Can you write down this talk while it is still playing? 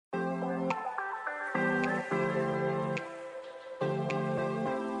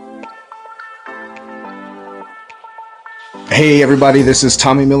Hey everybody, this is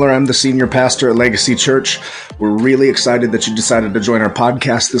Tommy Miller. I'm the senior pastor at Legacy Church. We're really excited that you decided to join our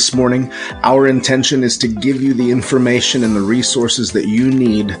podcast this morning. Our intention is to give you the information and the resources that you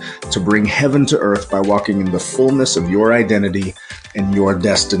need to bring heaven to earth by walking in the fullness of your identity and your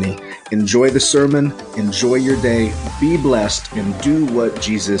destiny. Enjoy the sermon, enjoy your day, be blessed, and do what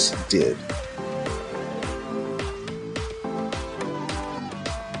Jesus did.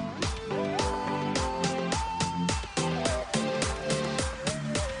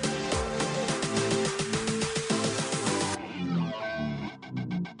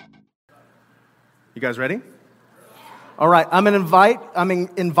 You guys ready? All right, I'm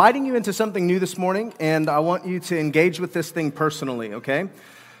inviting you into something new this morning, and I want you to engage with this thing personally, okay?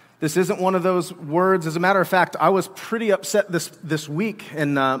 This isn't one of those words. As a matter of fact, I was pretty upset this week,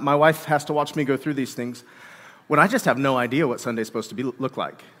 and my wife has to watch me go through these things, when I just have no idea what Sunday's supposed to look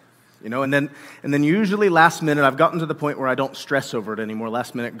like. You know, and then usually last minute, I've gotten to the point where I don't stress over it anymore.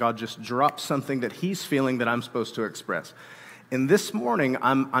 Last minute, God just drops something that He's feeling that I'm supposed to express. And this morning,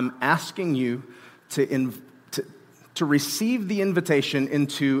 I'm asking you to receive the invitation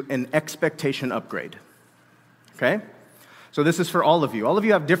into an expectation upgrade, okay? So this is for all of you. All of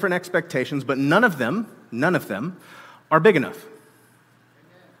you have different expectations, but none of them are big enough.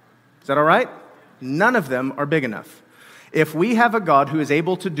 Is that all right? None of them are big enough. If we have a God who is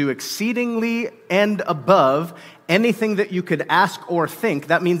able to do exceedingly and above anything that you could ask or think,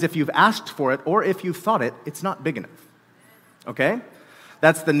 that means if you've asked for it or if you've thought it, it's not big enough, okay?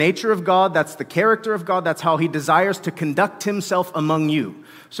 That's the nature of God, that's the character of God, that's how He desires to conduct Himself among you.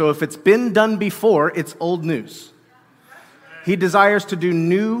 So if it's been done before, it's old news. He desires to do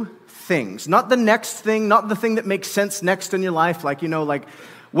new things, not the next thing, not the thing that makes sense next in your life, like,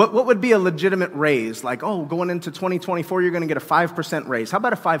 what would be a legitimate raise? Like, going into 2024, you're going to get a 5% raise. How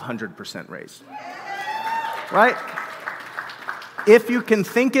about a 500% raise? Right? If you can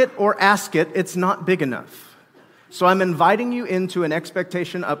think it or ask it, it's not big enough. So I'm inviting you into an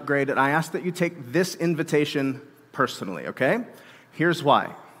expectation upgrade, and I ask that you take this invitation personally, okay? Here's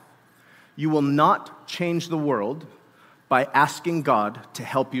why. You will not change the world by asking God to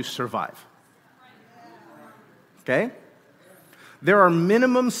help you survive, okay? There are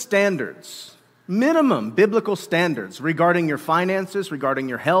minimum biblical standards regarding your finances, regarding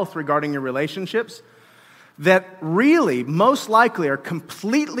your health, regarding your relationships, that really, most likely, are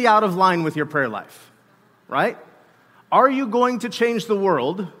completely out of line with your prayer life, right? Are you going to change the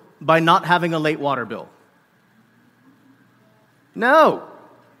world by not having a late water bill? No,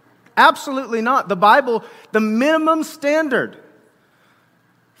 absolutely not. The Bible, the minimum standard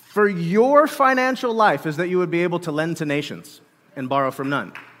for your financial life is that you would be able to lend to nations and borrow from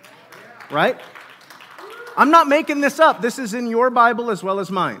none, right? I'm not making this up. This is in your Bible as well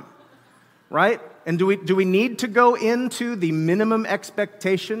as mine, right? And do we need to go into the minimum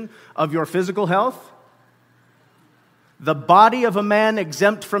expectation of your physical health? The body of a man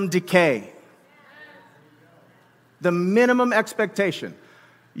exempt from decay. The minimum expectation.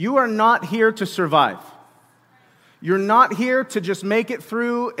 You are not here to survive. You're not here to just make it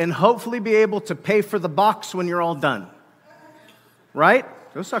through and hopefully be able to pay for the box when you're all done. Right?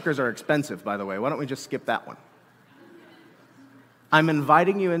 Those suckers are expensive, by the way. Why don't we just skip that one? I'm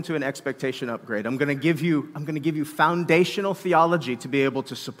inviting you into an expectation upgrade. I'm going to give you foundational theology to be able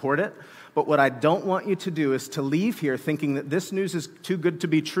to support it. But what I don't want you to do is to leave here thinking that this news is too good to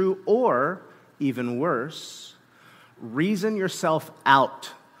be true, or, even worse, reason yourself out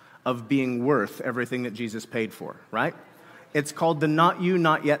of being worth everything that Jesus paid for, right? It's called the not you,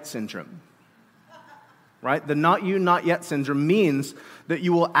 not yet syndrome, right? The not you, not yet syndrome means that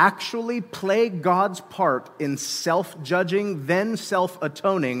you will actually play God's part in self-judging, then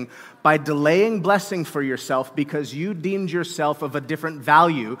self-atoning by delaying blessing for yourself because you deemed yourself of a different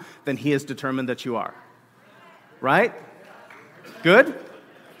value than He has determined that you are. Right? Good?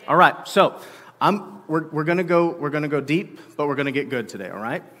 All right. So we're gonna go deep, but we're gonna get good today. All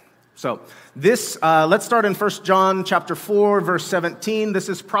right. So this, let's start in 1 John chapter 4, verse 17. This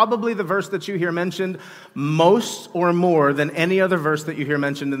is probably the verse that you hear mentioned most or more than any other verse that you hear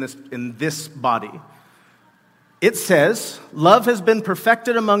mentioned in this body. It says, "Love has been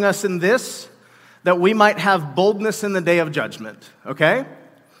perfected among us in this, that we might have boldness in the day of judgment." Okay?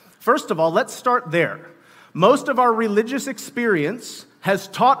 First of all, let's start there. Most of our religious experience has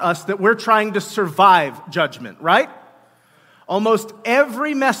taught us that we're trying to survive judgment, right? Almost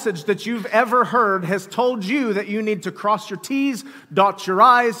every message that you've ever heard has told you that you need to cross your T's, dot your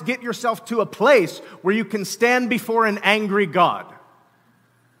I's, get yourself to a place where you can stand before an angry God.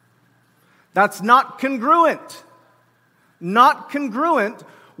 That's not congruent. Not congruent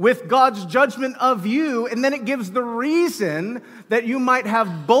with God's judgment of you, and then it gives the reason that you might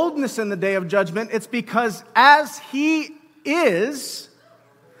have boldness in the day of judgment. It's because as He is,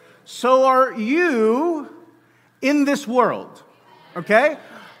 so are you in this world. Okay?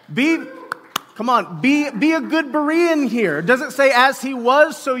 Be a good Berean here. Does it say as He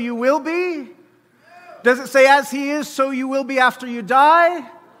was, so you will be? Does it say as He is, so you will be after you die?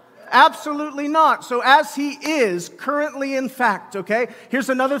 Absolutely not. So as He is, currently in fact, okay? Here's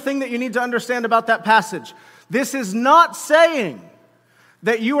another thing that you need to understand about that passage. This is not saying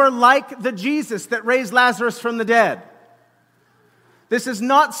that you are like the Jesus that raised Lazarus from the dead. This is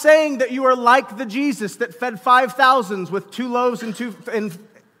not saying that you are like the Jesus that fed 5,000 with 5 loaves and 2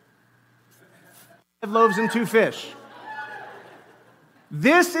 fish.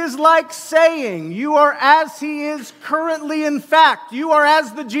 This is like saying you are as He is currently in fact. You are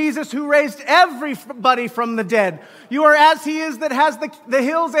as the Jesus who raised everybody from the dead. You are as He is that has the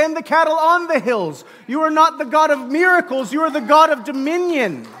hills and the cattle on the hills. You are not the God of miracles. You are the God of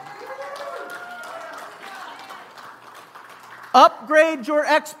dominion. Upgrade your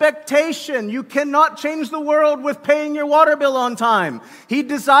expectation. You cannot change the world with paying your water bill on time. He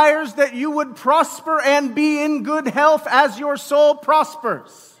desires that you would prosper and be in good health as your soul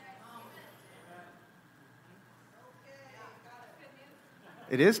prospers.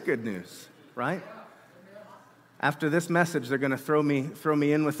 It is good news, right? After this message, they're going to throw me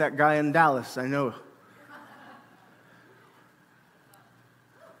in with that guy in Dallas. I know.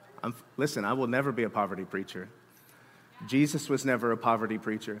 Listen, I will never be a poverty preacher. Jesus was never a poverty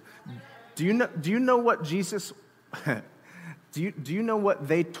preacher. Do you know what Jesus do you know what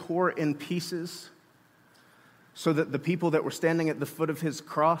they tore in pieces so that the people that were standing at the foot of His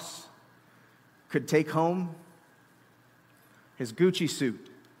cross could take home? His Gucci suit.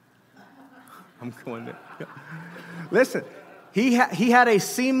 I'm going there. Listen, he had a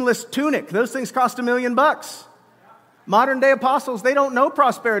seamless tunic. Those things cost $1 million. Modern day apostles, they don't know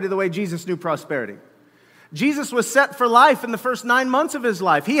prosperity the way Jesus knew prosperity. Jesus was set for life in the first 9 months of His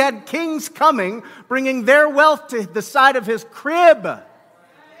life. He had kings coming, bringing their wealth to the side of His crib.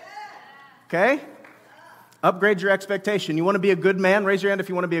 Okay? Upgrade your expectation. You want to be a good man? Raise your hand if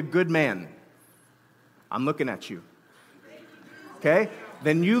you want to be a good man. I'm looking at you. Okay?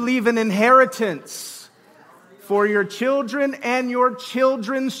 Then you leave an inheritance for your children and your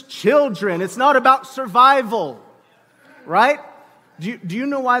children's children. It's not about survival, right? Do you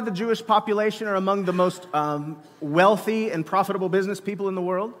know why the Jewish population are among the most wealthy and profitable business people in the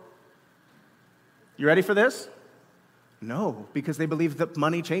world? You ready for this? No, because they believe that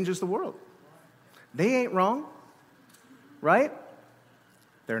money changes the world. They ain't wrong, right?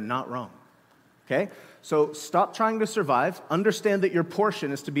 They're not wrong, okay? So stop trying to survive. Understand that your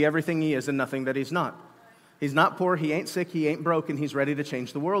portion is to be everything He is and nothing that He's not. He's not poor, He ain't sick, He ain't broken. He's ready to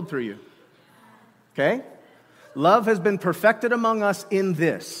change the world through you, okay? Love has been perfected among us in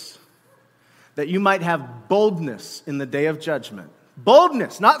this, that you might have boldness in the day of judgment.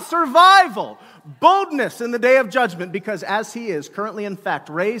 Boldness, not survival. Boldness in the day of judgment, because as He is currently in fact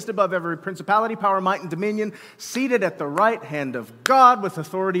raised above every principality, power, might, and dominion, seated at the right hand of God with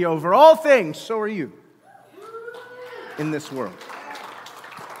authority over all things, so are you in this world.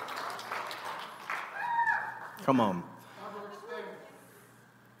 Come on.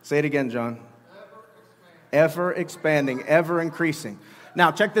 Say it again, John. Ever expanding, ever increasing.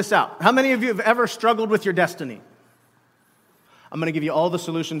 Now, check this out. How many of you have ever struggled with your destiny? I'm going to give you all the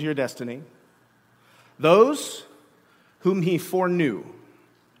solution to your destiny. Those whom He foreknew,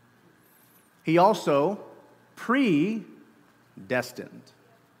 He also predestined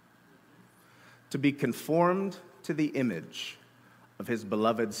to be conformed to the image of His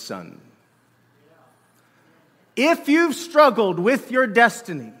beloved Son. If you've struggled with your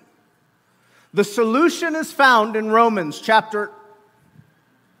destiny, the solution is found in Romans chapter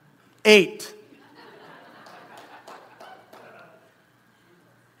 8.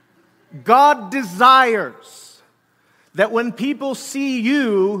 God desires that when people see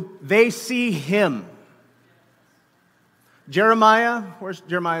you, they see Him. Jeremiah, where's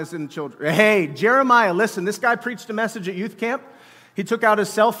Jeremiah's in children? Hey, Jeremiah, listen, this guy preached a message at youth camp. He took out his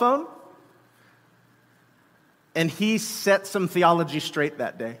cell phone and he set some theology straight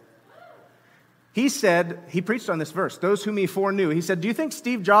that day. He said, he preached on this verse, those whom He foreknew. He said, do you think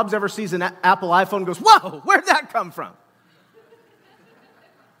Steve Jobs ever sees an Apple iPhone and goes, whoa, where'd that come from?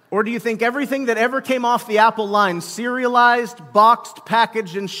 Or do you think everything that ever came off the Apple line, serialized, boxed,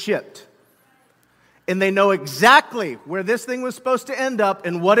 packaged, and shipped, and they know exactly where this thing was supposed to end up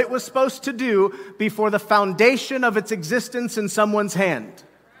and what it was supposed to do before the foundation of its existence in someone's hand,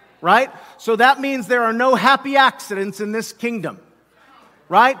 right? So that means there are no happy accidents in this kingdom.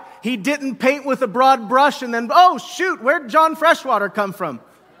 right? He didn't paint with a broad brush and then, oh, shoot, where'd John Freshwater come from?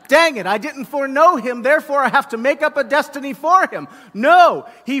 Dang it, I didn't foreknow him, therefore I have to make up a destiny for him. No,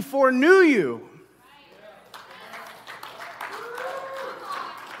 he foreknew you.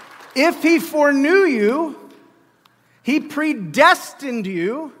 If he foreknew you, he predestined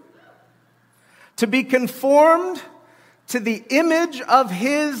you to be conformed to the image of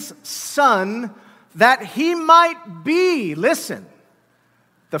his Son, that he might be, listen,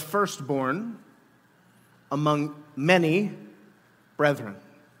 the firstborn among many brethren.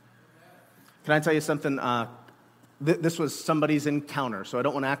 Can I tell you something? This was somebody's encounter, so I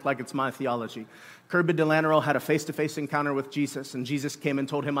don't want to act like it's my theology. Kirby Delanero had a face-to-face encounter with Jesus, and Jesus came and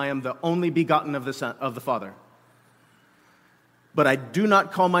told him, I am the only begotten of the Son, of the Father. But I do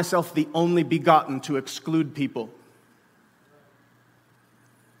not call myself the only begotten to exclude people.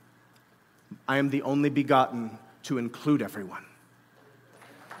 I am the only begotten to include everyone.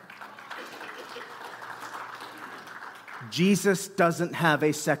 Jesus doesn't have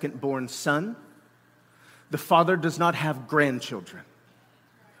a second-born son. The Father does not have grandchildren.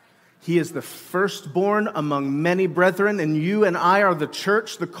 He is the firstborn among many brethren, and you and I are the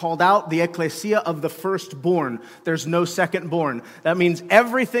church, the called out, the ecclesia of the firstborn. There's no secondborn. That means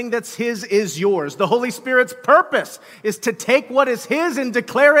everything that's his is yours. The Holy Spirit's purpose is to take what is his and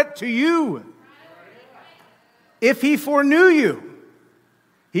declare it to you. If he foreknew you,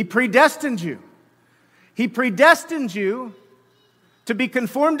 he predestined you. He predestined you to be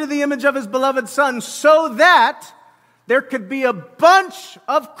conformed to the image of his beloved Son so that there could be a bunch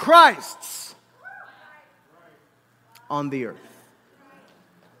of Christs on the earth.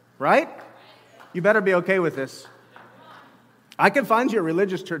 Right? You better be okay with this. I can find you a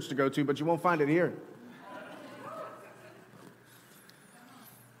religious church to go to, but you won't find it here.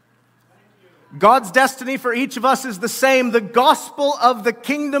 God's destiny for each of us is the same. The gospel of the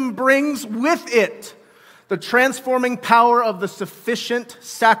kingdom brings with it the transforming power of the sufficient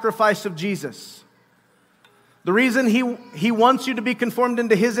sacrifice of Jesus. The reason he wants you to be conformed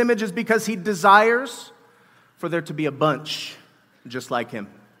into his image is because he desires for there to be a bunch just like him.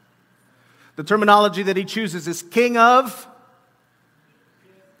 The terminology that he chooses is king of,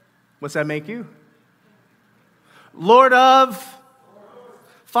 what's that make you? Lord of,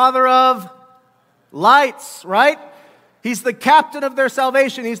 Father of lights, right? He's the captain of their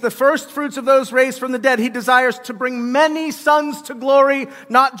salvation. He's the first fruits of those raised from the dead. He desires to bring many sons to glory,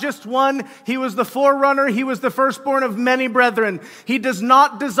 not just one. He was the forerunner. He was the firstborn of many brethren. He does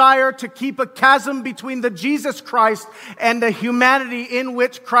not desire to keep a chasm between the Jesus Christ and the humanity in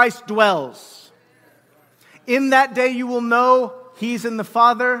which Christ dwells. In that day you will know he's in the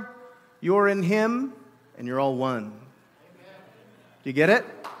Father, you're in him, and you're all one. Do you get it?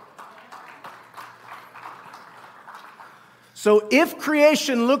 So if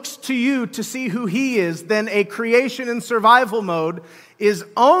creation looks to you to see who he is, then a creation in survival mode is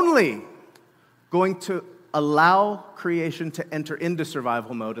only going to allow creation to enter into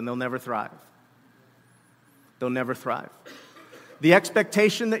survival mode, and they'll never thrive. They'll never thrive. The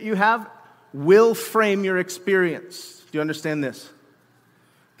expectation that you have will frame your experience. Do you understand this?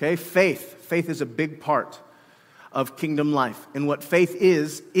 Okay, faith. Faith is a big part of kingdom life. And what faith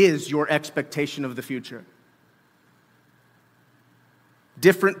is your expectation of the future.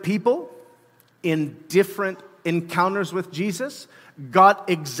 Different people in different encounters with Jesus got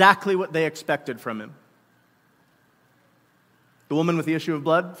exactly what they expected from him. The woman with the issue of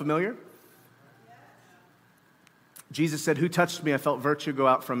blood, familiar? Jesus said, "Who touched me? I felt virtue go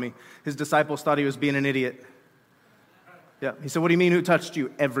out from me." His disciples thought he was being an idiot. Yeah, he said, "What do you mean, who touched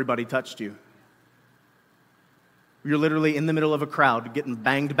you?" Everybody touched you. You're literally in the middle of a crowd getting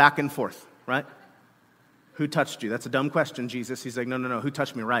banged back and forth, right? Who touched you? That's a dumb question, Jesus. He's like, no. Who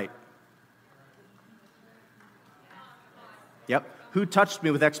touched me right? Yep. Who touched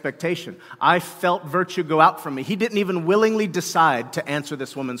me with expectation? I felt virtue go out from me. He didn't even willingly decide to answer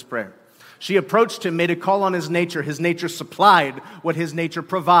this woman's prayer. She approached him, made a call on his nature. His nature supplied what his nature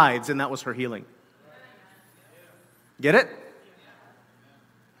provides, and that was her healing. Get it?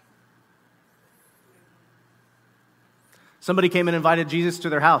 Somebody came and invited Jesus to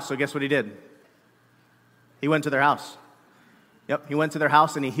their house, so guess what he did? He went to their house. Yep, he went to their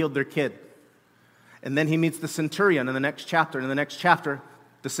house and he healed their kid. And then he meets the centurion in the next chapter. And in the next chapter,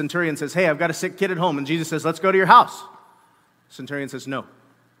 the centurion says, "Hey, I've got a sick kid at home." And Jesus says, "Let's go to your house." The centurion says, "No.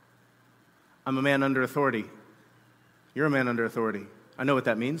 I'm a man under authority. You're a man under authority. I know what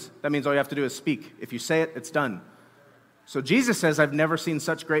that means. That means all you have to do is speak. If you say it, it's done." So Jesus says, "I've never seen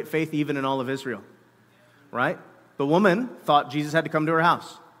such great faith even in all of Israel." Right? The woman thought Jesus had to come to her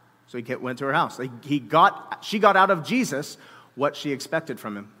house. So he went to her house. She got out of Jesus what she expected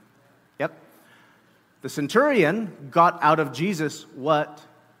from him. Yep. The centurion got out of Jesus what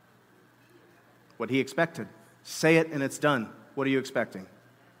he expected. Say it and it's done. What are you expecting?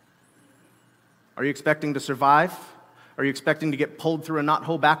 Are you expecting to survive? Are you expecting to get pulled through a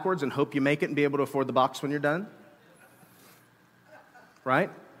knothole backwards and hope you make it and be able to afford the box when you're done? Right?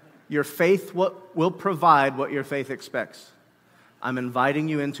 Your faith will provide what your faith expects. I'm inviting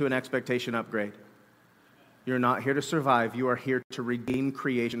you into an expectation upgrade. You're not here to survive. You are here to redeem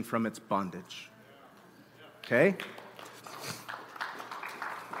creation from its bondage. Okay?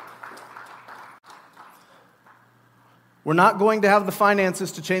 We're not going to have the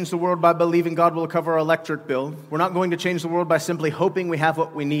finances to change the world by believing God will cover our electric bill. We're not going to change the world by simply hoping we have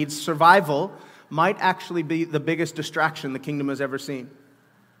what we need. Survival might actually be the biggest distraction the kingdom has ever seen.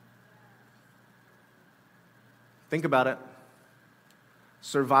 Think about it.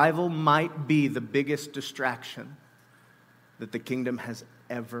 Survival might be the biggest distraction that the kingdom has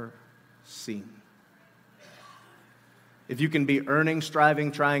ever seen. If you can be earning,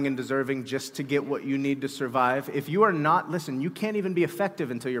 striving, trying, and deserving just to get what you need to survive, if you are not, listen, you can't even be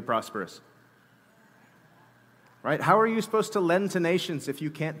effective until you're prosperous. Right? How are you supposed to lend to nations if you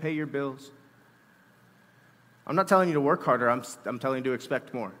can't pay your bills? I'm not telling you to work harder. I'm telling you to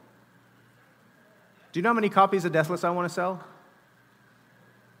expect more. Do you know how many copies of Deathless I want to sell?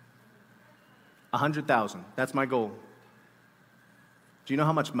 100,000. That's my goal. Do you know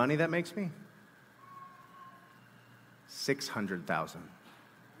how much money that makes me? 600,000.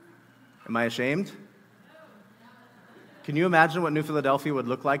 Am I ashamed? Can you imagine what New Philadelphia would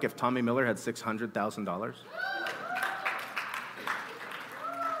look like if Tommy Miller had $600,000?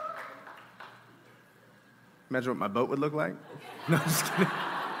 Imagine what my boat would look like? No, I'm just kidding.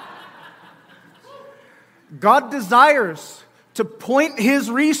 God desires to point his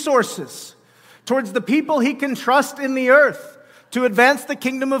resources towards the people he can trust in the earth to advance the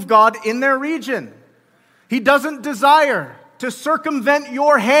kingdom of God in their region. He doesn't desire to circumvent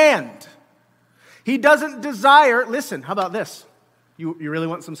your hand. He doesn't desire, listen, how about this? You really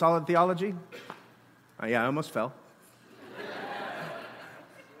want some solid theology? Yeah, I almost fell.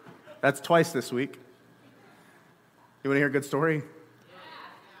 That's twice this week. You want to hear a good story?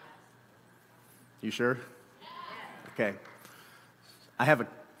 You sure? Okay.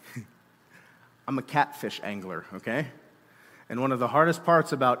 I'm a catfish angler, okay? And one of the hardest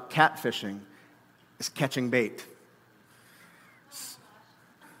parts about catfishing is catching bait.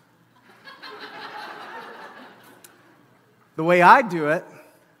 The way I do it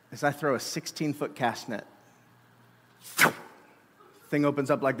is I throw a 16-foot cast net. Thing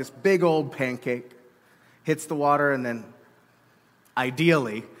opens up like this big old pancake, hits the water, and then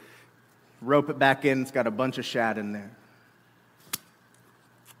ideally rope it back in. It's got a bunch of shad in there.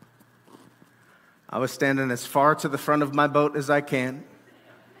 I was standing as far to the front of my boat as I can,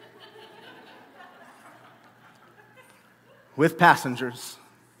 with passengers.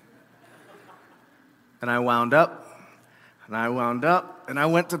 And I wound up, and I wound up, and I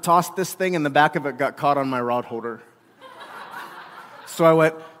went to toss this thing, and the back of it got caught on my rod holder. So I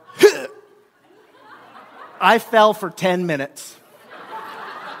went, I fell for 10 minutes.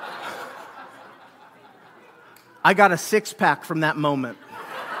 I got a six-pack from that moment.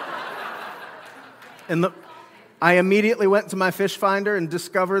 And I immediately went to my fish finder and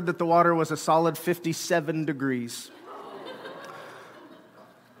discovered that the water was a solid 57 degrees.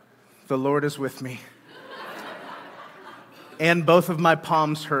 The Lord is with me. And both of my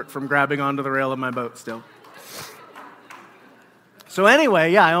palms hurt from grabbing onto the rail of my boat still. So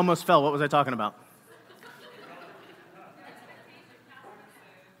anyway, yeah, I almost fell. What was I talking about?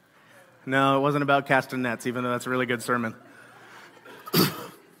 No, it wasn't about casting nets, even though that's a really good sermon.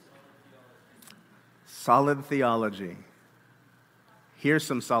 Solid theology. Here's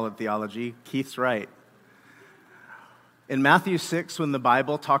some solid theology. Keith's right. In Matthew 6, when the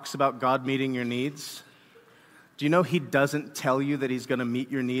Bible talks about God meeting your needs, do you know he doesn't tell you that he's going to meet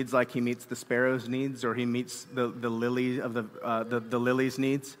your needs like he meets the sparrow's needs or he meets the lily of the lily's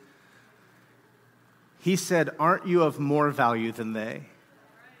needs? He said, aren't you of more value than they?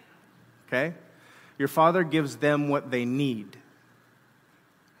 Okay? Your Father gives them what they need.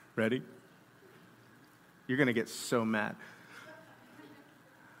 Ready? You're going to get so mad.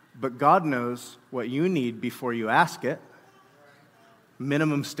 But God knows what you need before you ask it.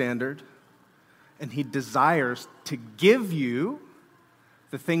 Minimum standard. And he desires to give you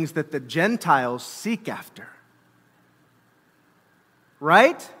the things that the Gentiles seek after.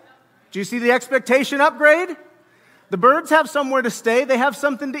 Right? Do you see the expectation upgrade? The birds have somewhere to stay. They have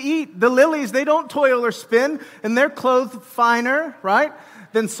something to eat. The lilies, they don't toil or spin, and they're clothed finer, right,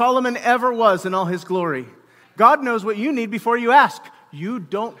 than Solomon ever was in all his glory. God knows what you need before you ask. You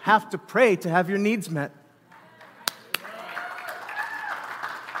don't have to pray to have your needs met.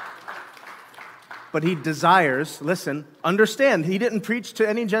 But he desires, listen, understand, he didn't preach to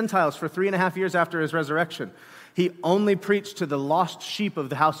any Gentiles for 3.5 years after his resurrection. He only preached to the lost sheep of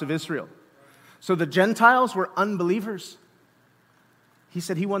the house of Israel. So the Gentiles were unbelievers. He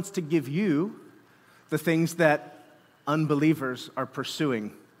said he wants to give you the things that unbelievers are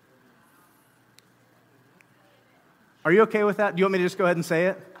pursuing. Are you okay with that? Do you want me to just go ahead and say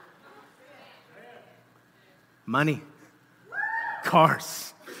it? Money,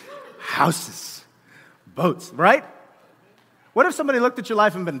 cars, houses, boats, right? What if somebody looked at your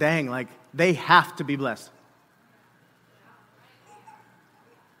life and been, dang, like they have to be blessed?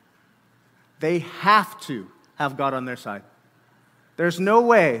 They have to have God on their side. There's no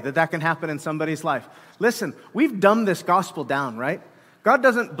way that that can happen in somebody's life. Listen, we've dumbed this gospel down, right? God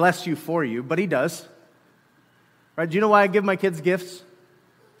doesn't bless you for you, but he does. Right? Do you know why I give my kids gifts?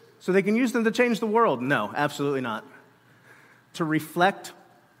 So they can use them to change the world? No, absolutely not. To reflect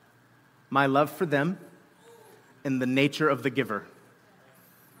my love for them and the nature of the giver.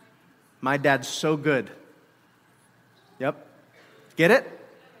 My dad's so good. Yep. Get it?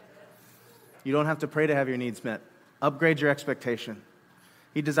 You don't have to pray to have your needs met. Upgrade your expectation.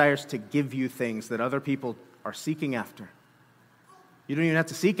 He desires to give you things that other people are seeking after. You don't even have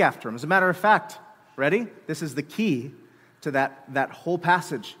to seek after them. As a matter of fact, ready? This is the key to that whole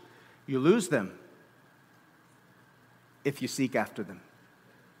passage. You lose them if you seek after them.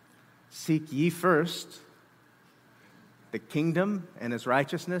 Seek ye first the kingdom and his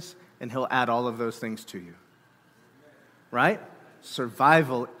righteousness, and he'll add all of those things to you. Right?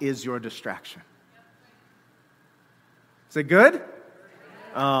 Survival is your distraction. Is it good?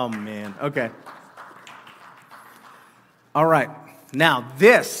 Oh, man. Okay. All right. Now,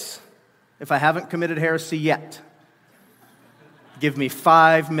 this, if I haven't committed heresy yet, give me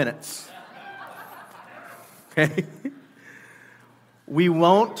 5 minutes. Okay? We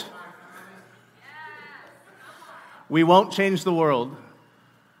won't change the world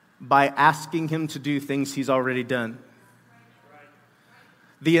by asking him to do things he's already done.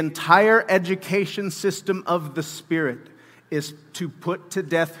 The entire education system of the Spirit is to put to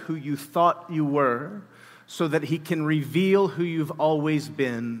death who you thought you were so that he can reveal who you've always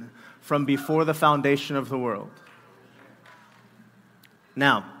been from before the foundation of the world.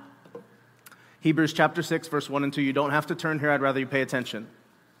 Now, Hebrews chapter 6, verse 1 and 2. You don't have to turn here. I'd rather you pay attention.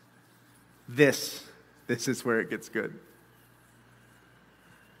 This is where it gets good.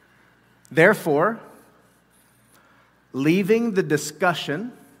 Therefore, leaving the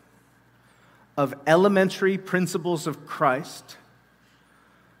discussion of elementary principles of Christ,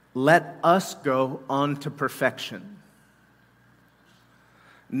 let us go on to perfection,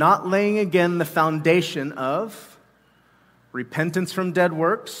 not laying again the foundation of repentance from dead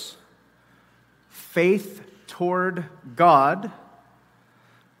works, faith toward God,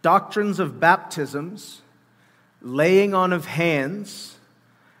 doctrines of baptisms, laying on of hands,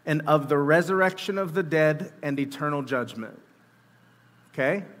 and of the resurrection of the dead and eternal judgment.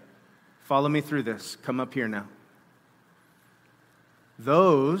 Okay? Follow me through this. Come up here now.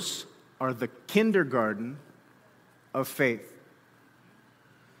 Those are the kindergarten of faith.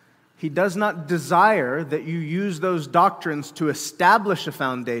 He does not desire that you use those doctrines to establish a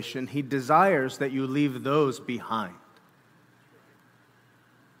foundation. He desires that you leave those behind.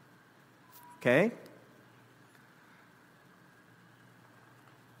 Okay?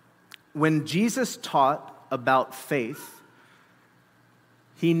 When Jesus taught about faith,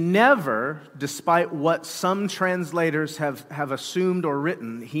 he never, despite what some translators have assumed or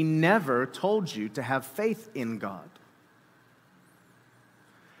written, he never told you to have faith in God.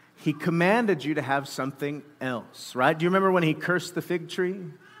 He commanded you to have something else, right? Do you remember when he cursed the fig tree?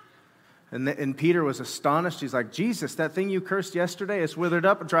 And Peter was astonished. He's like, Jesus, that thing you cursed yesterday is withered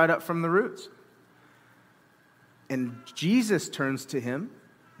up and dried up from the roots. And Jesus turns to him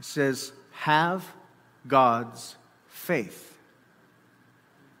and says, have God's faith.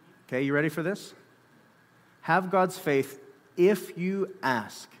 Okay, you ready for this? Have God's faith if you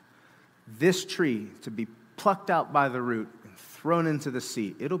ask this tree to be plucked out by the root and thrown into the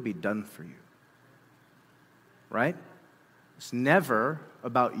sea. It'll be done for you. Right? It's never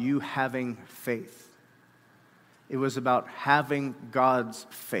about you having faith. It was about having God's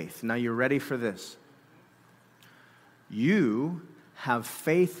faith. Now you're ready for this. You have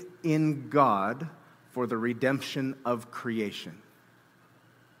faith in God for the redemption of creation.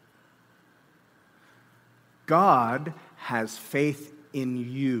 God has faith in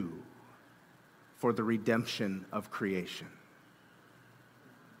you for the redemption of creation.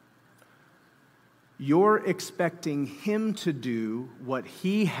 You're expecting him to do what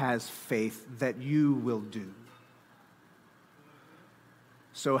he has faith that you will do.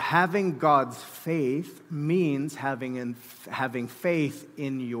 So having God's faith means having faith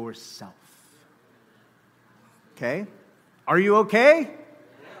in yourself. Okay? Are you okay?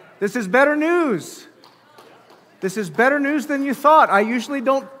 This is better news. This is better news than you thought. I usually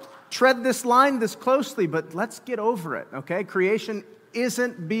don't tread this line this closely, but let's get over it, okay? Creation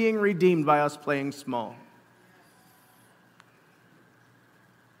isn't being redeemed by us playing small.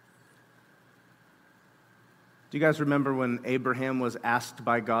 Do you guys remember when Abraham was asked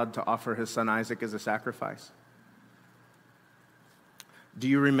by God to offer his son Isaac as a sacrifice? Do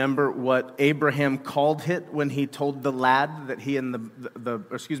you remember what Abraham called it when he told the lad that he and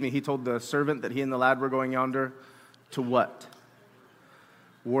he told the servant that he and the lad were going yonder to what?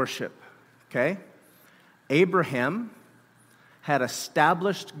 Worship. Okay? Abraham had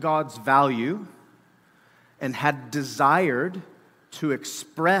established God's value and had desired to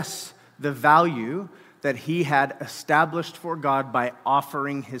express the value that he had established for God by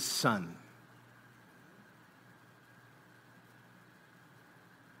offering his son.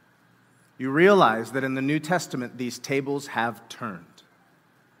 You realize that in the New Testament, these tables have turned.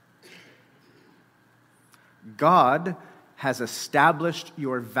 God has established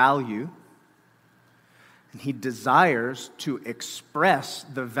your value, and he desires to express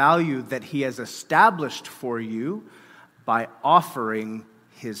the value that he has established for you by offering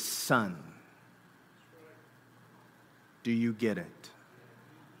his son. Do you get it?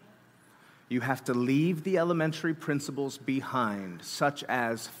 You have to leave the elementary principles behind, such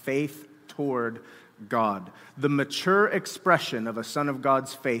as faith toward God. The mature expression of a son of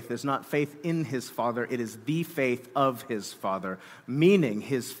God's faith is not faith in his Father, it is the faith of his Father, meaning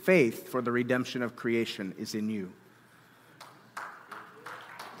his faith for the redemption of creation is in you.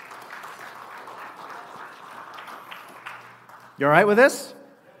 You all right with this?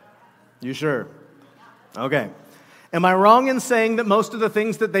 You sure? Okay. Am I wrong in saying that most of the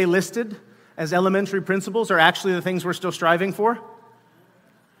things that they listed as elementary principles are actually the things we're still striving for?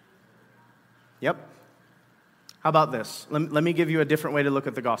 Yep. How about this? Let me give you a different way to look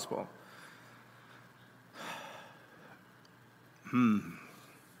at the gospel.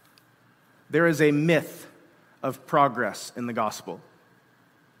 There is a myth of progress in the gospel.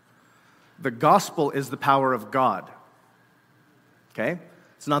 The gospel is the power of God. Okay?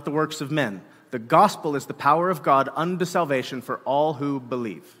 It's not the works of men. The gospel is the power of God unto salvation for all who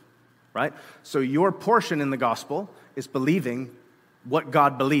believe. Right? So your portion in the gospel is believing what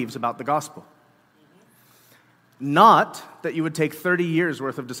God believes about the gospel. Not that you would take 30 years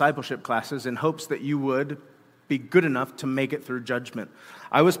worth of discipleship classes in hopes that you would be good enough to make it through judgment.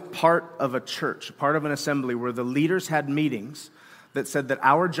 I was part of a church, part of an assembly where the leaders had meetings that said that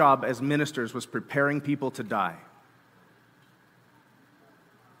our job as ministers was preparing people to die.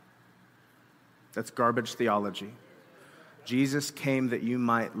 That's garbage theology. Jesus came that you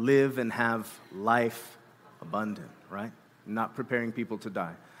might live and have life abundant, right? Not preparing people to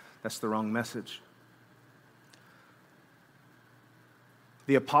die. That's the wrong message.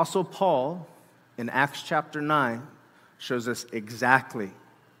 The Apostle Paul, in Acts chapter 9, shows us exactly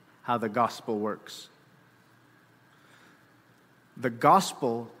how the gospel works. The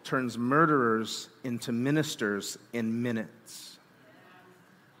gospel turns murderers into ministers in minutes.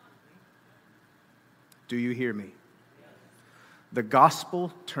 Do you hear me? The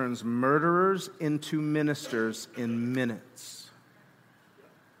gospel turns murderers into ministers in minutes.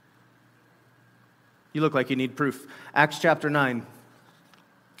 You look like you need proof. Acts chapter 9.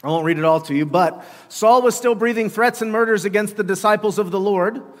 I won't read it all to you, but Saul was still breathing threats and murders against the disciples of the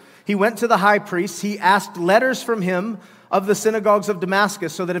Lord. He went to the high priest. He asked letters from him of the synagogues of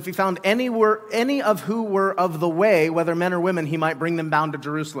Damascus, so that if he found any of who were of the way, whether men or women, he might bring them bound to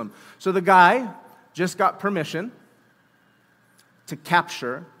Jerusalem. So the guy just got permission to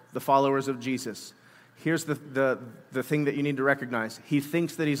capture the followers of Jesus. Here's the thing that you need to recognize. He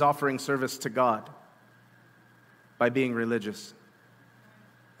thinks that he's offering service to God by being religious.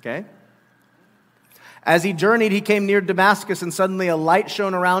 Okay? As he journeyed, he came near Damascus, and suddenly a light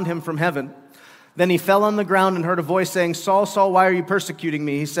shone around him from heaven. Then he fell on the ground and heard a voice saying, "Saul, Saul, why are you persecuting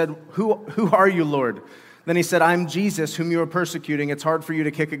me?" He said, Who are you, Lord?" Then he said, "I'm Jesus, whom you are persecuting. It's hard for you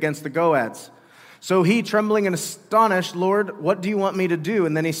to kick against the goads." So he, trembling and astonished, "Lord, what do you want me to do?"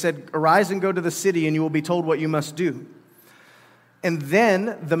 And then he said, "Arise and go to the city, and you will be told what you must do." And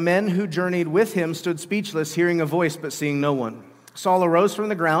then the men who journeyed with him stood speechless, hearing a voice but seeing no one. Saul arose from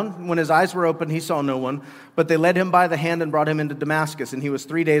the ground. When his eyes were opened, he saw no one, but they led him by the hand and brought him into Damascus, and he was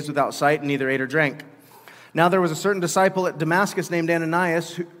 3 days without sight and neither ate or drank. Now there was a certain disciple at Damascus named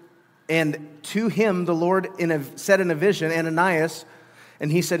Ananias, And to him the Lord said in a vision, Ananias, and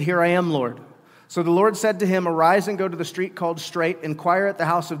he said, "Here I am, Lord." So the Lord said to him, "Arise and go to the street called Straight, inquire at the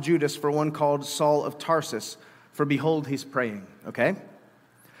house of Judas for one called Saul of Tarsus, for behold, he's praying." Okay?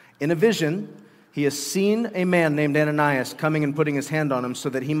 In a vision, he has seen a man named Ananias coming and putting his hand on him so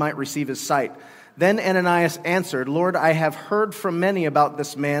that he might receive his sight. Then Ananias answered, "Lord, I have heard from many about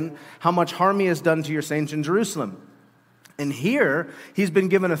this man, how much harm he has done to your saints in Jerusalem. And here he's been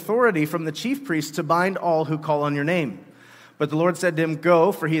given authority from the chief priests to bind all who call on your name." But the Lord said to him,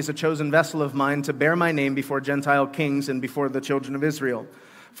 "Go, for he is a chosen vessel of mine to bear my name before Gentile kings and before the children of Israel.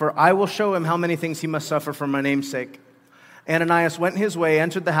 For I will show him how many things he must suffer for my name's sake." Ananias went his way,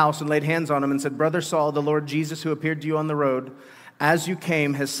 entered the house, and laid hands on him and said, "Brother Saul, the Lord Jesus, who appeared to you on the road, as you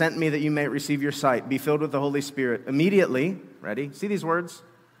came, has sent me that you may receive your sight. Be filled with the Holy Spirit." Immediately, ready? See these words?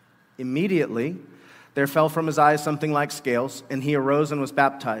 Immediately, there fell from his eyes something like scales, and he arose and was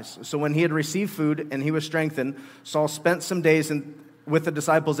baptized. So when he had received food and he was strengthened, Saul spent some days with the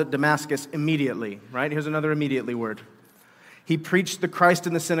disciples at Damascus immediately. Right? Here's another immediately word. He preached the Christ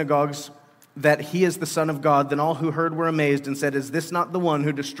in the synagogues, that he is the Son of God. Then all who heard were amazed and said, "Is this not the one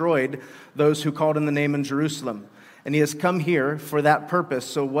who destroyed those who called in the name in Jerusalem? And he has come here for that purpose,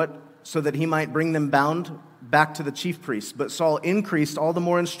 so that he might bring them bound back to the chief priests." But Saul increased all the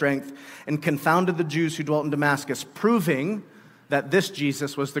more in strength and confounded the Jews who dwelt in Damascus, proving that this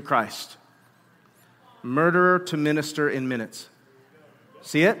Jesus was the Christ. Murderer to minister in minutes.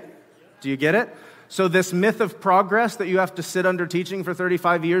 See it? Do you get it? So this myth of progress that you have to sit under teaching for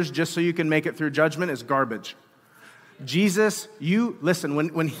 35 years just so you can make it through judgment is garbage. Jesus, listen,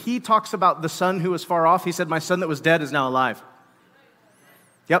 when he talks about the son who was far off, he said, "My son that was dead is now alive."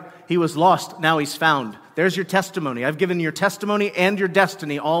 Yep, he was lost, now he's found. There's your testimony. I've given your testimony and your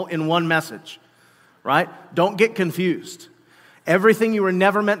destiny all in one message, right? Don't get confused. Everything you were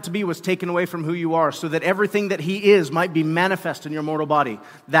never meant to be was taken away from who you are so that everything that he is might be manifest in your mortal body.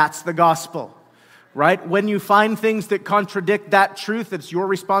 That's the gospel, right? When you find things that contradict that truth, it's your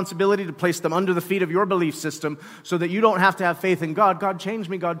responsibility to place them under the feet of your belief system so that you don't have to have faith in God. God changed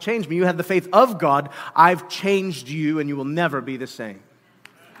me, God changed me. You have the faith of God. I've changed you, and you will never be the same.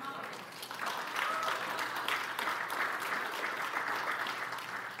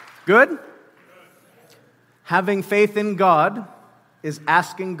 Good? Having faith in God is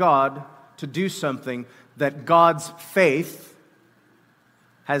asking God to do something that God's faith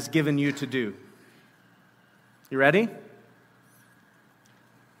has given you to do. You ready?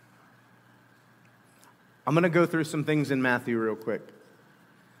 I'm going to go through some things in Matthew real quick.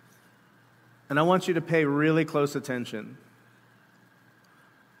 And I want you to pay really close attention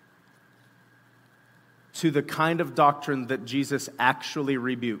to the kind of doctrine that Jesus actually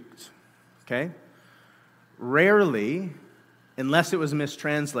rebuked. Okay? Rarely, unless it was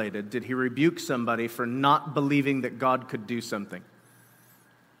mistranslated, did he rebuke somebody for not believing that God could do something.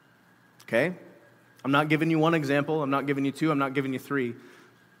 Okay? I'm not giving you one example. I'm not giving you two. I'm not giving you three.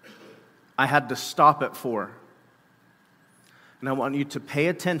 I had to stop at 4. And I want you to pay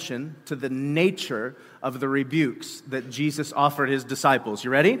attention to the nature of the rebukes that Jesus offered his disciples. You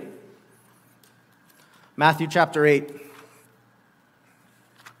ready? Matthew chapter 8.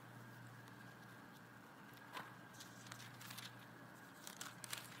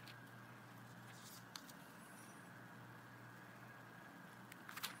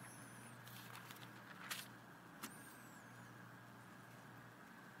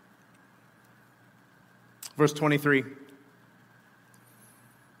 Verse 23. It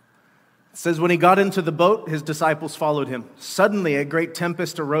says, "When he got into the boat, his disciples followed him. Suddenly a great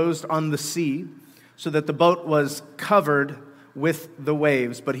tempest arose on the sea, so that the boat was covered with the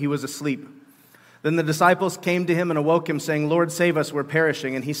waves, but he was asleep. Then the disciples came to him and awoke him, saying, 'Lord, save us, we're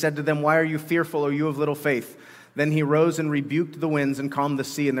perishing.' And he said to them, 'Why are you fearful, O you of little faith?' Then he rose and rebuked the winds and calmed the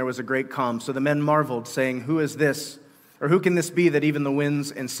sea, and there was a great calm. So the men marveled, saying, 'Who is this? Or who can this be that even the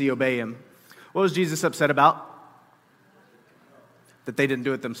winds and sea obey him?'" What was Jesus upset about? That they didn't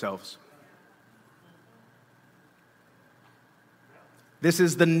do it themselves. This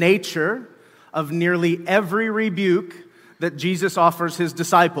is the nature of nearly every rebuke that Jesus offers his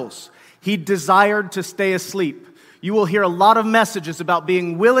disciples. He desired to stay asleep. You will hear a lot of messages about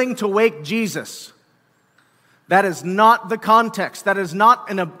being willing to wake Jesus. That is not the context. That is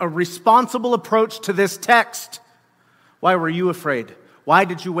not a responsible approach to this text. Why were you afraid? Why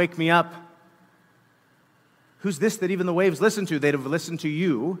did you wake me up? Who's this that even the waves listen to? They'd have listened to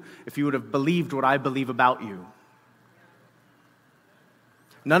you if you would have believed what I believe about you.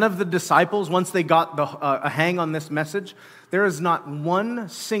 None of the disciples, once they got a hang on this message, there is not one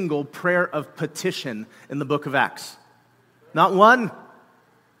single prayer of petition in the book of Acts. Not one.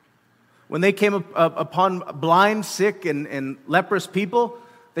 When they came upon blind, sick, and leprous people,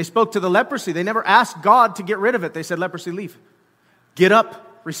 they spoke to the leprosy. They never asked God to get rid of it. They said, leprosy, leave. Get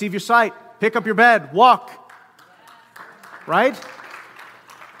up, receive your sight, pick up your bed, walk. Right?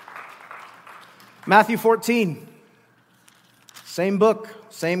 Matthew 14. Same book,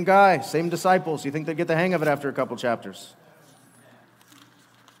 same guy, same disciples. You think they'd get the hang of it after a couple chapters?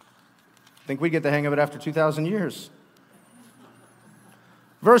 Think we'd get the hang of it after 2,000 years.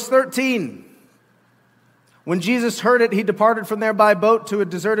 Verse 13. When Jesus heard it, he departed from there by boat to a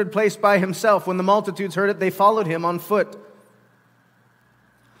deserted place by himself. When the multitudes heard it, they followed him on foot.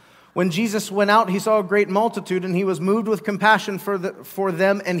 When Jesus went out, he saw a great multitude, and he was moved with compassion for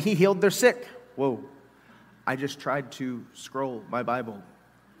them, and he healed their sick. Whoa. I just tried to scroll my Bible.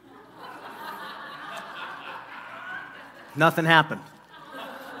 Nothing happened.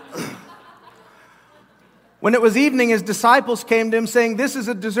 When it was evening, his disciples came to him, saying, "This is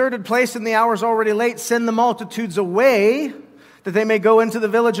a deserted place, and the hour is already late. Send the multitudes away, that they may go into the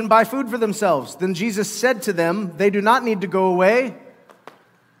village and buy food for themselves." Then Jesus said to them, "They do not need to go away."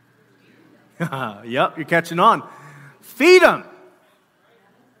 Yep, you're catching on. Feed them.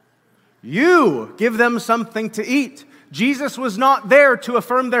 You give them something to eat. Jesus was not there to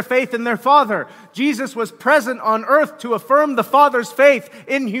affirm their faith in their Father. Jesus was present on earth to affirm the Father's faith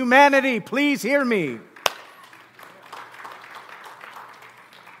in humanity. Please hear me.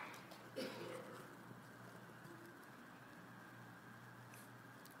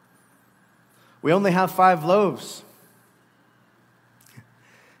 We only have 5 loaves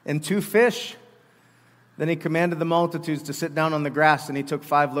and 2 fish. Then he commanded the multitudes to sit down on the grass, and he took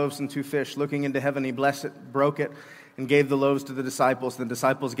 5 loaves and 2 fish. Looking into heaven, he blessed it, broke it, and gave the loaves to the disciples. The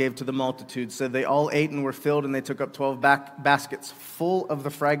disciples gave to the multitude. So they all ate and were filled, and they took up 12 baskets full of the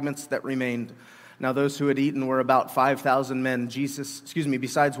fragments that remained. Now those who had eaten were about 5,000 men.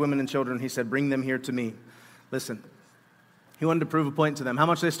 Besides women and children, he said, "Bring them here to me." Listen, he wanted to prove a point to them. How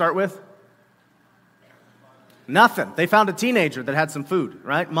much did they start with? Nothing. They found a teenager that had some food,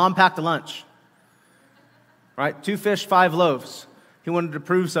 right? Mom packed a lunch. Right? 2 fish, 5 loaves. He wanted to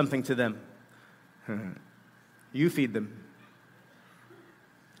prove something to them. You feed them.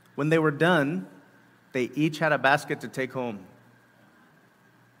 When they were done, they each had a basket to take home.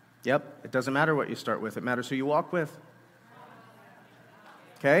 Yep, it doesn't matter what you start with. It matters who you walk with.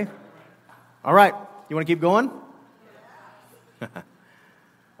 Okay? All right. You want to keep going?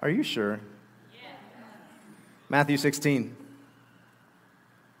 Are you sure? Matthew 16.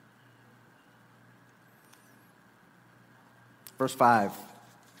 Verse 5.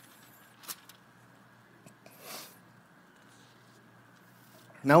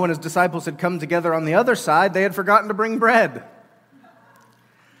 Now when his disciples had come together on the other side, they had forgotten to bring bread.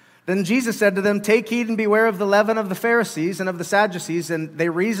 Then Jesus said to them, "Take heed and beware of the leaven of the Pharisees and of the Sadducees." And they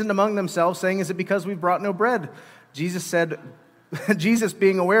reasoned among themselves, saying, "Is it because we've brought no bread?" Jesus,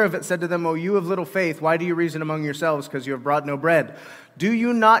 being aware of it, said to them, "O you of little faith, why do you reason among yourselves, because you have brought no bread? Do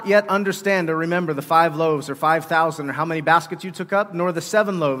you not yet understand or remember the 5 loaves or 5,000, or how many baskets you took up, nor the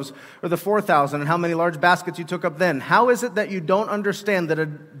 7 loaves or the 4,000, and how many large baskets you took up then? How is it that you don't understand that I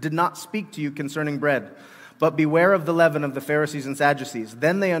did not speak to you concerning bread? But beware of the leaven of the Pharisees and Sadducees."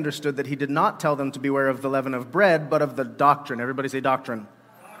 Then they understood that he did not tell them to beware of the leaven of bread, but of the doctrine. Everybody say doctrine.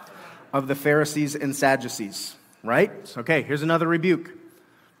 Of the Pharisees and Sadducees. Right? Okay, here's another rebuke.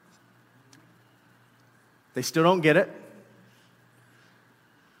 They still don't get it.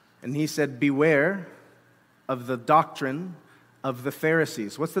 And he said, beware of the doctrine of the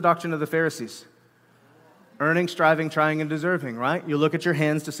Pharisees. What's the doctrine of the Pharisees? Earning, striving, trying, and deserving, right? You look at your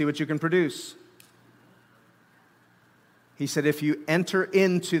hands to see what you can produce. He said, if you enter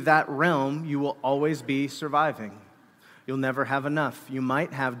into that realm, you will always be surviving. You'll never have enough. You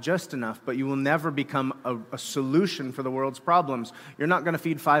might have just enough, but you will never become a solution for the world's problems. You're not going to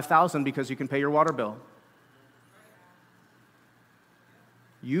feed 5,000 because you can pay your water bill.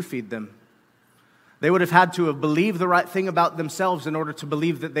 You feed them. They would have had to have believed the right thing about themselves in order to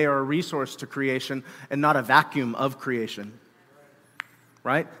believe that they are a resource to creation and not a vacuum of creation.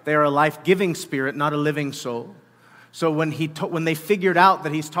 Right? They are a life-giving spirit, not a living soul. So when they figured out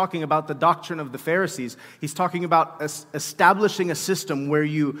that he's talking about the doctrine of the Pharisees, he's talking about establishing a system where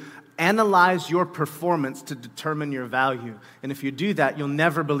you analyze your performance to determine your value. And if you do that, you'll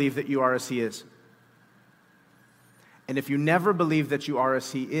never believe that you are as he is. And if you never believe that you are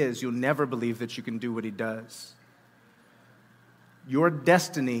as he is, you'll never believe that you can do what he does. Your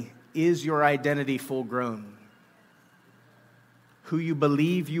destiny is your identity full grown. Who you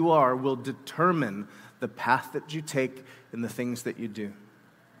believe you are will determine the path that you take and the things that you do.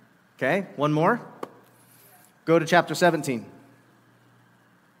 Okay, one more. Go to chapter 17.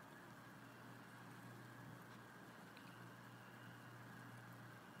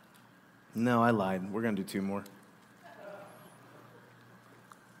 No, I lied. We're going to do 2 more.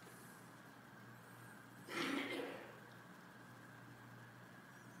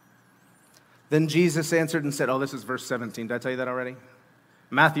 Then Jesus answered and said, oh, this is verse 17. Did I tell you that already?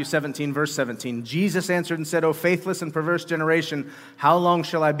 Matthew 17, verse 17. Jesus answered and said, O faithless and perverse generation, how long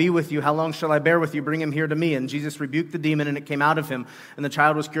shall I be with you? How long shall I bear with you? Bring him here to me. And Jesus rebuked the demon, and it came out of him, and the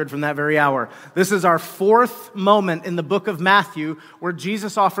child was cured from that very hour. This is our 4th moment in the book of Matthew where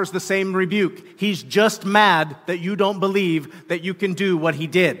Jesus offers the same rebuke. He's just mad that you don't believe that you can do what he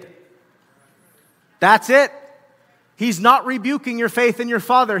did. That's it. He's not rebuking your faith in your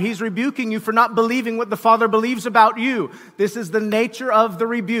Father. He's rebuking you for not believing what the Father believes about you. This is the nature of the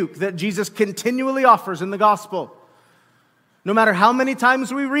rebuke that Jesus continually offers in the gospel. No matter how many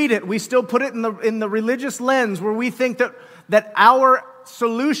times we read it, we still put it in the religious lens where we think that our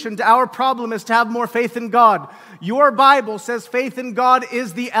solution to our problem is to have more faith in God. Your Bible says faith in God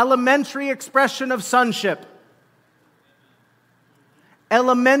is the elementary expression of sonship.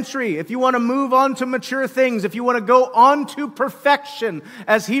 Elementary. If you want to move on to mature things, if you want to go on to perfection,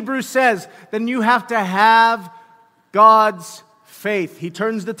 as Hebrews says, then you have to have God's faith. He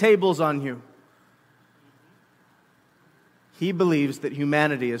turns the tables on you. He believes that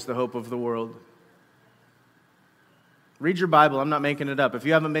humanity is the hope of the world. Read your Bible. I'm not making it up. If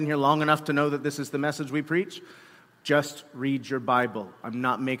you haven't been here long enough to know that this is the message we preach, just read your Bible. I'm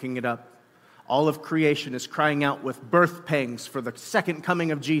not making it up. All of creation is crying out with birth pangs for the second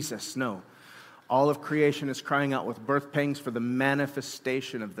coming of Jesus. No. All of creation is crying out with birth pangs for the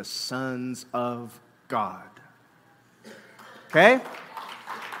manifestation of the sons of God. Okay?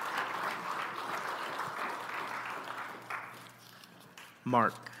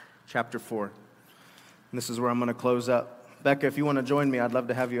 Mark chapter 4. And this is where I'm going to close up. Becca, if you want to join me, I'd love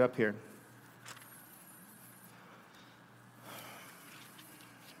to have you up here.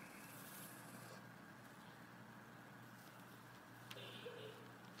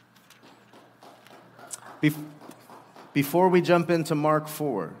 Before we jump into Mark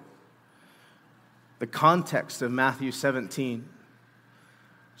 4, the context of Matthew 17,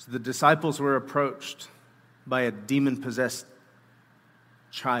 so the disciples were approached by a demon-possessed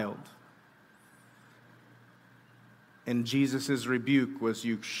child. And Jesus' rebuke was,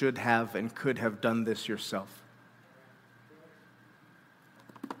 you should have and could have done this yourself.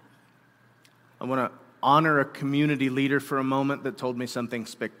 I want to honor a community leader for a moment that told me something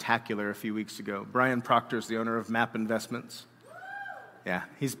spectacular a few weeks ago. Brian Proctor is the owner of MAP Investments. Yeah,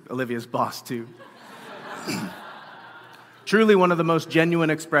 he's Olivia's boss too. Truly one of the most genuine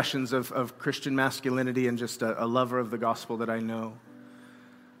expressions of Christian masculinity and just a lover of the gospel that I know.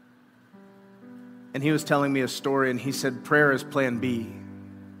 And he was telling me a story, and he said, prayer is plan B.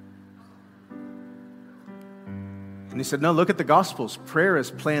 And he said, no, look at the Gospels. Prayer is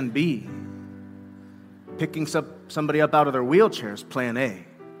plan B. Picking somebody up out of their wheelchair is plan A.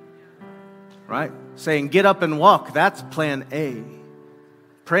 Right? Saying, get up and walk, that's plan A.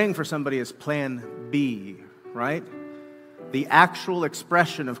 Praying for somebody is plan B. Right? The actual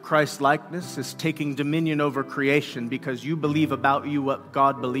expression of Christ-likeness is taking dominion over creation because you believe about you what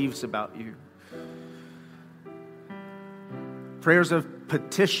God believes about you. Prayers of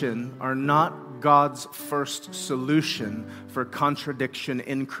petition are not God's first solution for contradiction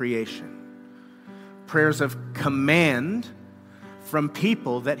in creation. Prayers of command from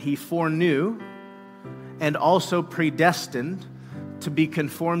people that he foreknew and also predestined to be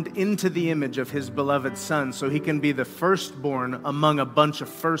conformed into the image of his beloved Son so he can be the firstborn among a bunch of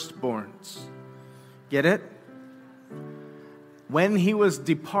firstborns. Get it? When he was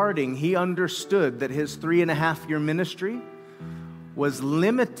departing, he understood that his 3.5-year ministry was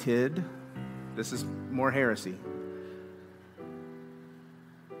limited, this is more heresy,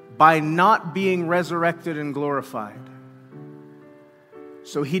 by not being resurrected and glorified.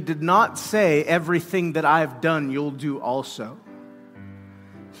 So he did not say, everything that I've done, you'll do also.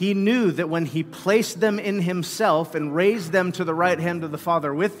 He knew that when he placed them in himself and raised them to the right hand of the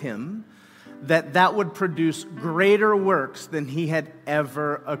Father with him, that would produce greater works than he had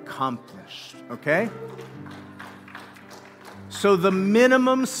ever accomplished. Okay? So the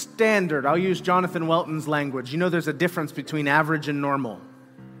minimum standard, I'll use Jonathan Welton's language. You know there's a difference between average and normal.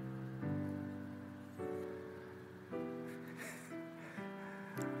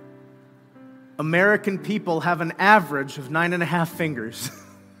 American people have an average of 9.5 fingers.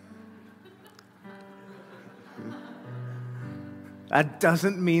 That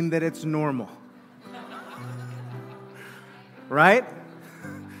doesn't mean that it's normal. Right?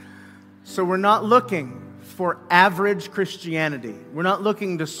 So we're not looking for average Christianity. We're not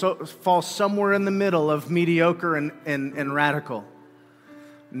looking to fall somewhere in the middle of mediocre and radical.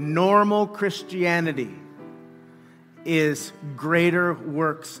 Normal Christianity is greater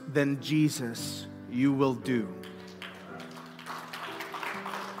works than Jesus you will do.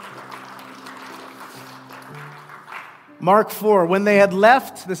 Mark 4, when they had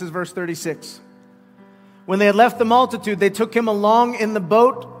left, this is verse 36. When they had left the multitude, they took him along in the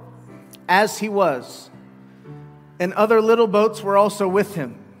boat as he was. And other little boats were also with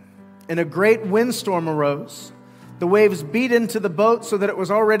him. And a great windstorm arose. The waves beat into the boat so that it was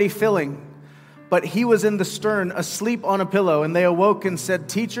already filling. But he was in the stern, asleep on a pillow. And they awoke and said,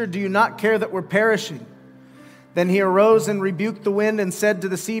 "Teacher, do you not care that we're perishing?" Then he arose and rebuked the wind and said to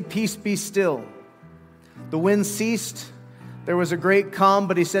the sea, "Peace, be still." The wind ceased. There was a great calm,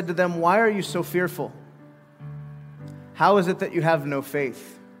 but he said to them, "Why are you so fearful? How is it that you have no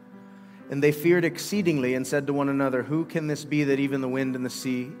faith?" And they feared exceedingly and said to one another, "Who can this be that even the wind and the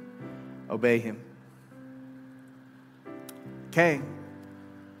sea obey him?" Okay,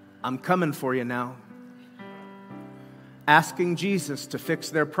 I'm coming for you now. Asking Jesus to fix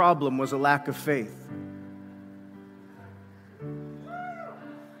their problem was a lack of faith.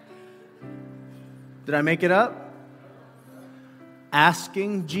 Did I make it up?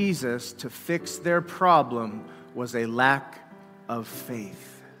 Asking Jesus to fix their problem was a lack of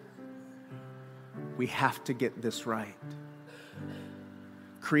faith. We have to get this right.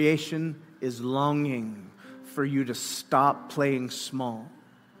 Creation is longing for you to stop playing small.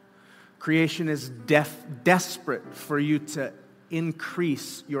 Creation is desperate for you to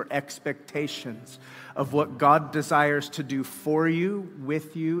increase your expectations of what God desires to do for you,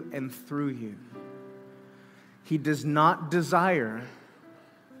 with you, and through you. He does not desire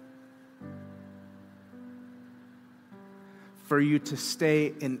for you to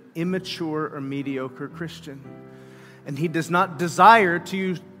stay an immature or mediocre Christian. And He does not desire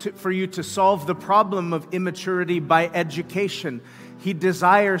for you to solve the problem of immaturity by education. He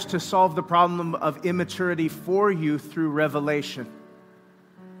desires to solve the problem of immaturity for you through revelation.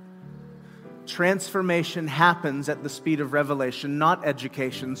 Transformation happens at the speed of revelation, not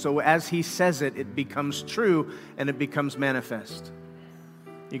education. So as He says it, it becomes true and it becomes manifest.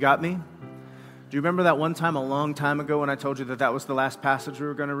 You got me? Do you remember that one time a long time ago when I told you that that was the last passage we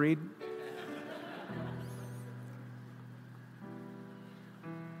were going to read?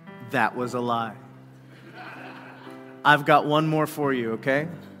 That was a lie. I've got one more for you, okay?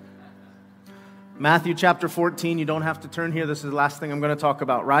 Matthew chapter 14, you don't have to turn here. This is the last thing I'm going to talk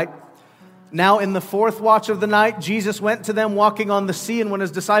about, right? Now in the fourth watch of the night, Jesus went to them walking on the sea, and when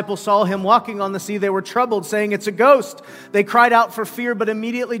His disciples saw Him walking on the sea, they were troubled, saying, "It's a ghost." They cried out for fear, but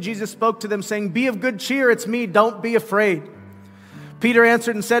immediately Jesus spoke to them, saying, "Be of good cheer, it's me, don't be afraid." Peter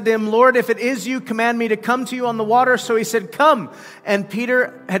answered and said to Him, "Lord, if it is you, command me to come to you on the water." So He said, "Come." And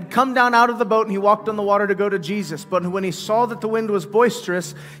Peter had come down out of the boat, and he walked on the water to go to Jesus. But when he saw that the wind was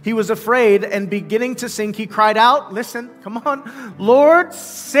boisterous, he was afraid, and beginning to sink, he cried out, listen, come on, "Lord,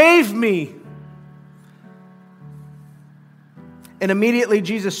 save me." And immediately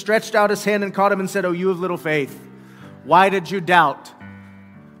Jesus stretched out His hand and caught him and said, "Oh, you of little faith, why did you doubt?"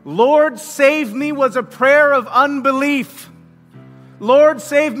 "Lord, save me" was a prayer of unbelief. "Lord,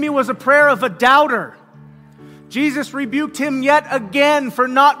 save me" was a prayer of a doubter. Jesus rebuked him yet again for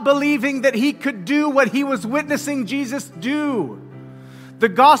not believing that he could do what he was witnessing Jesus do. The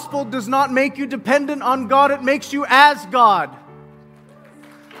gospel does not make you dependent on God, it makes you as God.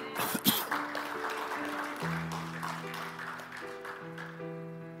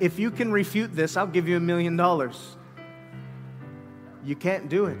 If you can refute this, I'll give you $1 million. You can't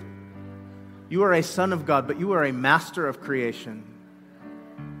do it. You are a son of God, but you are a master of creation.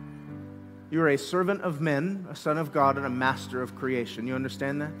 You are a servant of men, a son of God, and a master of creation. You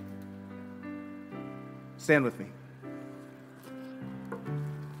understand that? Stand with me.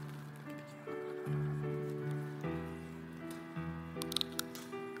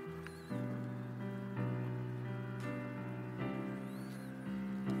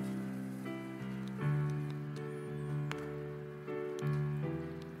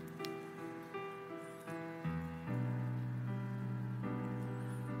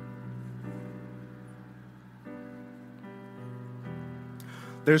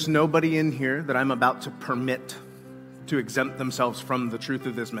 There's nobody in here that I'm about to permit to exempt themselves from the truth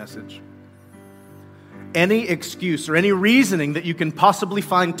of this message. Any excuse or any reasoning that you can possibly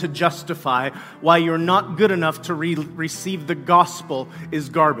find to justify why you're not good enough to receive the gospel is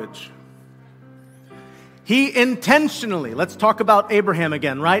garbage. He intentionally, let's talk about Abraham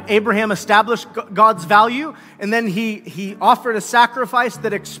again, right? Abraham established God's value, and then he offered a sacrifice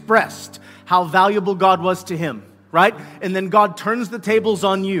that expressed how valuable God was to him. right? And then God turns the tables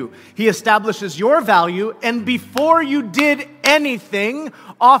on you. He establishes your value, and before you did anything,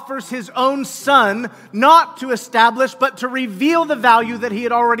 offers his own son, not to establish, but to reveal the value that he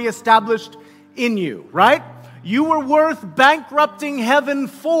had already established in you, right? You were worth bankrupting heaven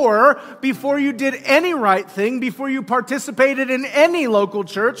for before you did any right thing, before you participated in any local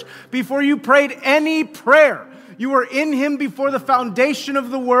church, before you prayed any prayer. You were in him before the foundation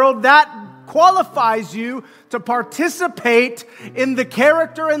of the world. That qualifies you to participate in the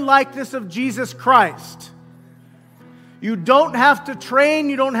character and likeness of Jesus Christ. You don't have to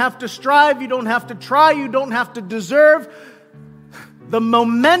train, you don't have to strive, you don't have to try, you don't have to deserve. The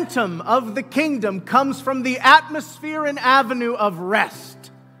momentum of the kingdom comes from the atmosphere and avenue of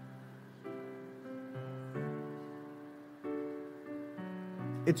rest.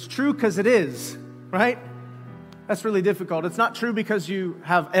 It's true because it is, right? That's really difficult. It's not true because you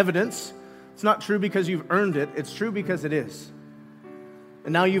have evidence. It's not true because you've earned it. It's true because it is.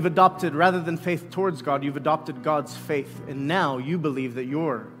 And now you've adopted, rather than faith towards God, you've adopted God's faith. And now you believe that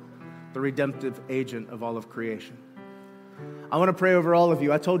you're the redemptive agent of all of creation. I want to pray over all of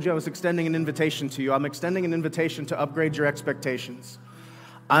you. I told you I was extending an invitation to you. I'm extending an invitation to upgrade your expectations.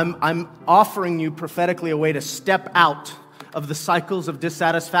 I'm offering you prophetically a way to step out of the cycles of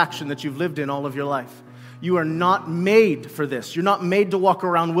dissatisfaction that you've lived in all of your life. You are not made for this. You're not made to walk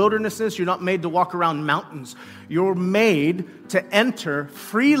around wildernesses. You're not made to walk around mountains. You're made to enter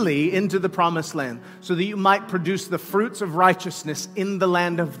freely into the promised land so that you might produce the fruits of righteousness in the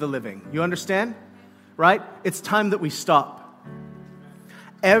land of the living. You understand? Right? It's time that we stop.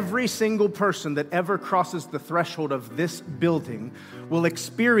 Every single person that ever crosses the threshold of this building will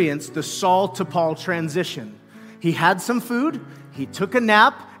experience the Saul to Paul transition. He had some food, he took a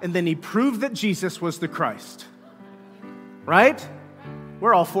nap, and then he proved that Jesus was the Christ. Right?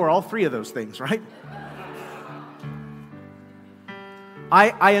 We're all for all three of those things, right?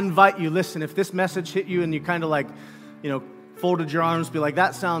 I invite you, listen, if this message hit you and you kind of like, folded your arms, be like,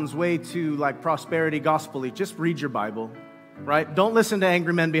 that sounds way too like prosperity gospel-y, just read your Bible, right? Don't listen to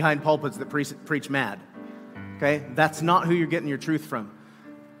angry men behind pulpits that preach mad, okay? That's not who you're getting your truth from.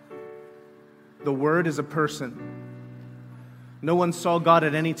 The Word is a person. No one saw God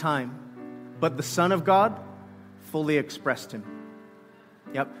at any time, but the Son of God fully expressed him.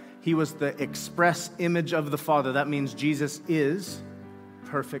 Yep, he was the express image of the Father. That means Jesus is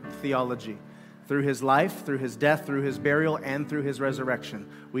perfect theology. Through his life, through his death, through his burial, and through his resurrection,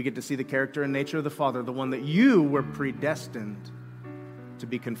 we get to see the character and nature of the Father, the one that you were predestined to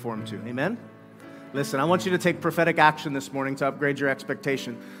be conformed to. Amen? Listen, I want you to take prophetic action this morning to upgrade your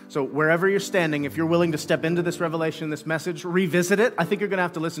expectation. So wherever you're standing, if you're willing to step into this revelation, this message, revisit it. I think you're going to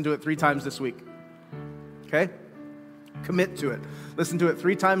have to listen to it 3 times this week. Okay? Commit to it. Listen to it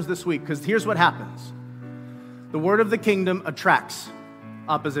 3 times this week, because here's what happens. The word of the kingdom attracts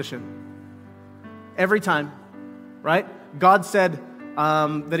opposition. Every time, right? God said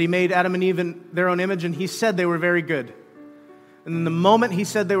that he made Adam and Eve in their own image, and he said they were very good. And then the moment he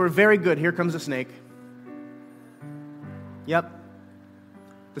said they were very good, here comes a snake. Yep.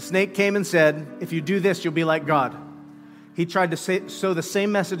 The snake came and said, if you do this, you'll be like God. He tried to sow the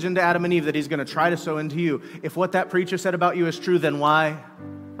same message into Adam and Eve that he's going to try to sow into you. If what that preacher said about you is true, then why?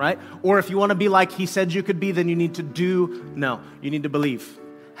 Right? Or if you want to be like he said you could be, then you need to do. No, you need to believe.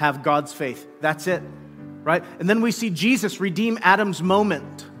 Have God's faith. That's it. Right? And then we see Jesus redeem Adam's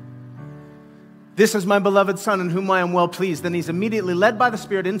moment. This is my beloved Son in whom I am well pleased. Then he's immediately led by the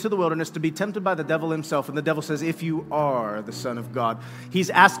Spirit into the wilderness to be tempted by the devil himself. And the devil says, if you are the Son of God. He's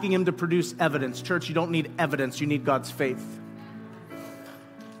asking him to produce evidence. Church, you don't need evidence. You need God's faith.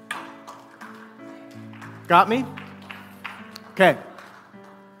 Got me? Okay.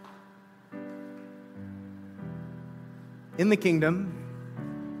 In the kingdom,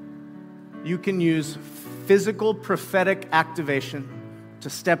 you can use physical prophetic activation to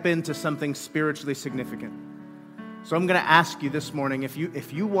step into something spiritually significant. So I'm going to ask you this morning, if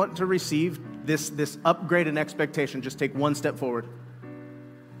you want to receive this upgrade in expectation, just take one step forward.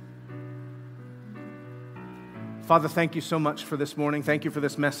 Father, thank you so much for this morning. Thank you for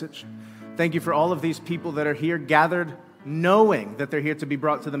this message. Thank you for all of these people that are here gathered, knowing that they're here to be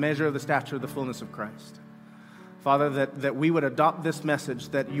brought to the measure of the stature of the fullness of Christ. Father, that we would adopt this message,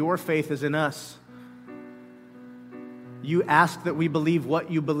 that your faith is in us. You ask that we believe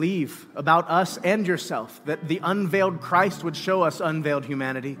what you believe about us and yourself, that the unveiled Christ would show us unveiled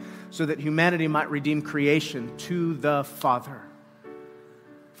humanity, so that humanity might redeem creation to the Father.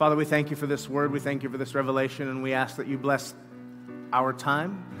 Father, we thank you for this word. We thank you for this revelation, and we ask that you bless our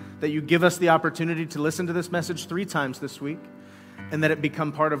time, that you give us the opportunity to listen to this message 3 times this week, and that it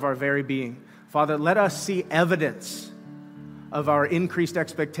become part of our very being. Father, let us see evidence of our increased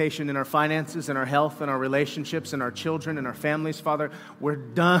expectation in our finances, in our health, in our relationships, in our children, in our families. Father, we're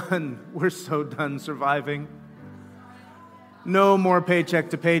done. We're so done surviving. No more paycheck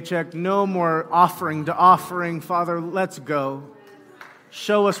to paycheck. No more offering to offering. Father, let's go.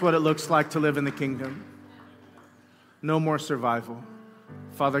 Show us what it looks like to live in the kingdom. No more survival.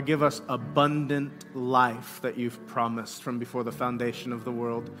 Father, give us abundant life that you've promised from before the foundation of the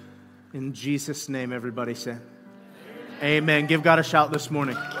world. In Jesus' name, everybody say, Amen. Give God a shout this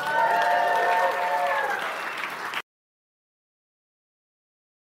morning.